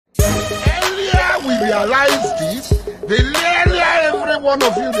realize this, the earlier every one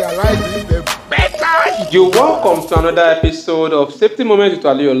of you realize this, the better. You're welcome to another episode of Safety Moment with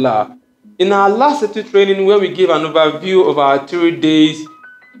Aliola. In our last safety training, where we give an overview of our 3 days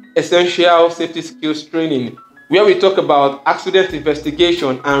essential safety skills training, where we talk about accident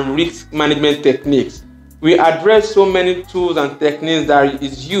investigation and risk management techniques. We address so many tools and techniques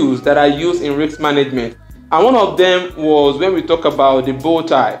that are used in risk management. And one of them was when we talk about the bow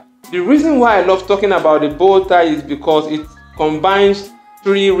tie. The reason why I love talking about the bow tie is because it combines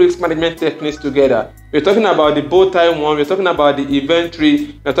 3 risk management techniques together. We're talking about the bow tie one, we're talking about the event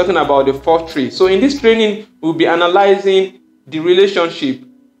tree, we're talking about the fault tree. So in this training, we'll be analyzing the relationship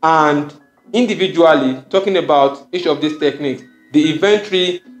and individually talking about each of these techniques: the event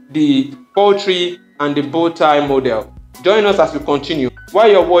tree, the fault tree, and the bow tie model. Join us as we continue.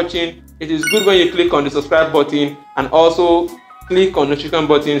 While you're watching, it is good when you click on the subscribe button and also click on the notification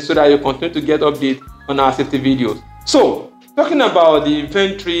button so that you continue to get updates on our safety videos. So, talking about the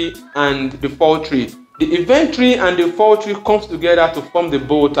event tree and the fault tree. The event tree and the fault tree comes together to form the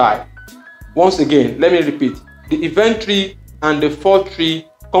bow tie. Once again, let me repeat. The event tree and the fault tree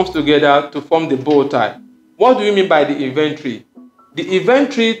comes together to form the bow tie. What do you mean by the event tree? The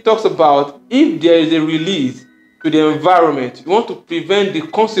event tree talks about if there is a release to the environment, you want to prevent the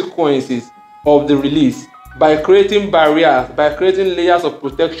consequences of the release by creating barriers, by creating layers of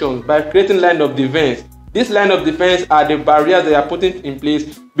protection, by creating line of defense. This line of defense are the barriers that are putting in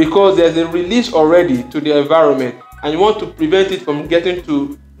place because there's a release already to the environment and you want to prevent it from getting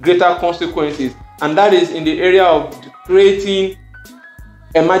to greater consequences. And that is in the area of creating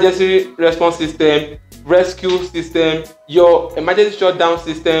emergency response system, rescue system, your emergency shutdown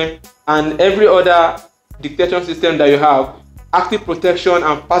system, and every other detection system that you have, active protection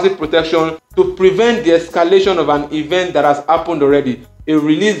and passive protection, to prevent the escalation of an event that has happened already, a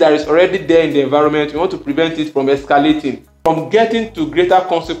release that is already there in the environment. You want to prevent it from escalating, from getting to greater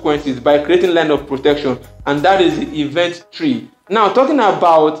consequences by creating line of protection, and that is the event tree. Now, talking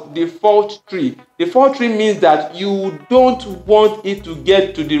about the fault tree. The fault tree means that you don't want it to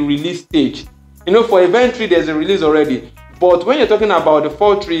get to the release stage. You know, for event tree, there's a release already. But when you're talking about the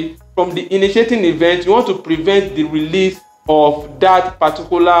fault tree, from the initiating event, you want to prevent the release of that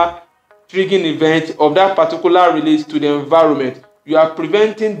particular triggering event, of that particular release to the environment. You are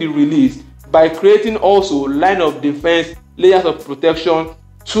preventing the release by creating also line of defense, layers of protection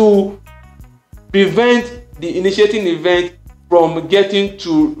to prevent the initiating event from getting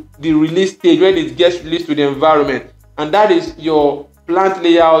to the release stage when it gets released to the environment. And that is your plant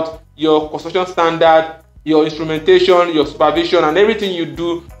layout, your construction standard, your instrumentation, your supervision, and everything you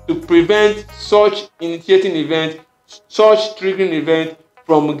do to prevent such initiating event, such triggering event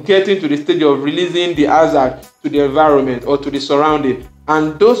from getting to the stage of releasing the hazard to the environment or to the surrounding.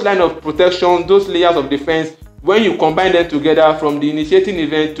 And those line of protection, those layers of defense, when you combine them together from the initiating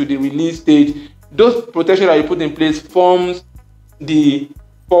event to the release stage, those protection that you put in place forms the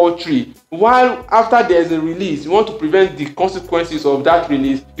fault tree. While after there is a release, you want to prevent the consequences of that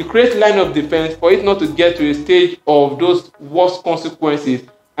release. You create line of defense for it not to get to a stage of those worst consequences,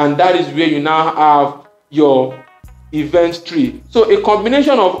 and that is where you now have your event tree. So a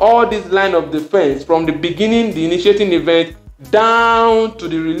combination of all these line of defense from the beginning, the initiating event, down to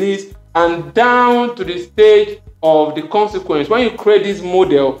the release and down to the stage of the consequence. When you create this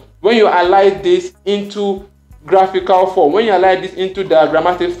model, when you align this into graphical form, when you align this into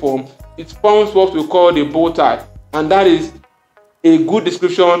diagrammatic form, it forms what we call the bow tie, and that is a good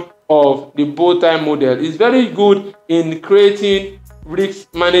description of the bow tie model. It's very good in creating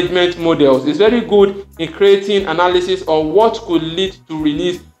risk management models. It's very good in creating analysis on what could lead to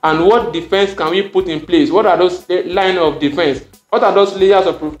release and what defense can we put in place. What are those line of defense? What are those layers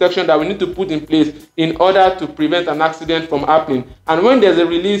of protection that we need to put in place in order to prevent an accident from happening? And when there's a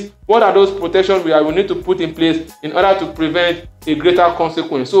release, what are those protections we need to put in place in order to prevent a greater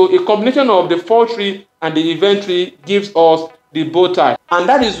consequence? So a combination of the fault tree and the event tree gives us the bow tie. And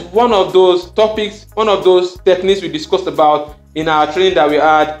that is one of those topics, one of those techniques we discussed about in our training that we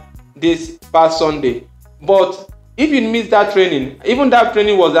had this past Sunday. But if you missed that training, even that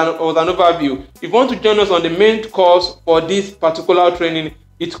training was an overview. If you want to join us on the main course for this particular training,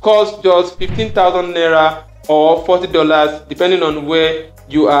 it costs just 15,000 naira or $40 depending on where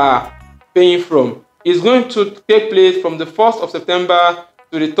you are paying from. It's going to take place from the 1st of September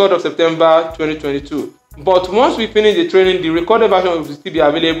to the 3rd of September 2022. But once we finish the training, the recorded version will still be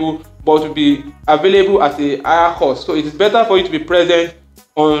available, but will be available at a higher cost. So it is better for you to be present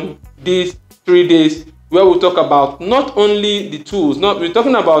on these 3 days where we'll talk about not only the tools, we're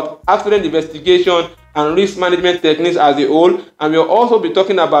talking about accident investigation and risk management techniques as a whole, and we'll also be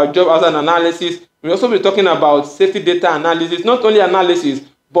talking about job hazard analysis, We'll also be talking about safety data analysis, not only analysis,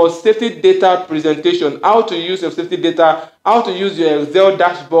 but safety data presentation, how to use your safety data, how to use your Excel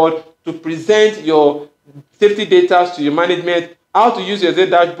dashboard to present your safety data to your management, how to use your Excel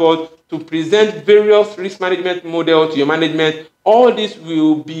dashboard to present various risk management models to your management. All this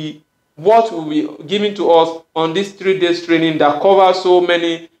will be what will be given to us on this 3 days training that covers so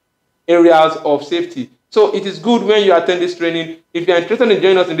many areas of safety. So it is good when you attend this training. If you are interested in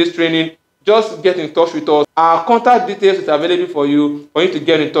joining us in this training, just get in touch with us. Our contact details is available for you to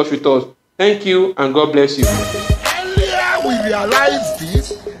get in touch with us. Thank you and God bless you. Earlier we realized this,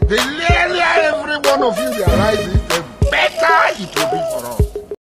 the earlier every one of you realizes, the better it will be for us.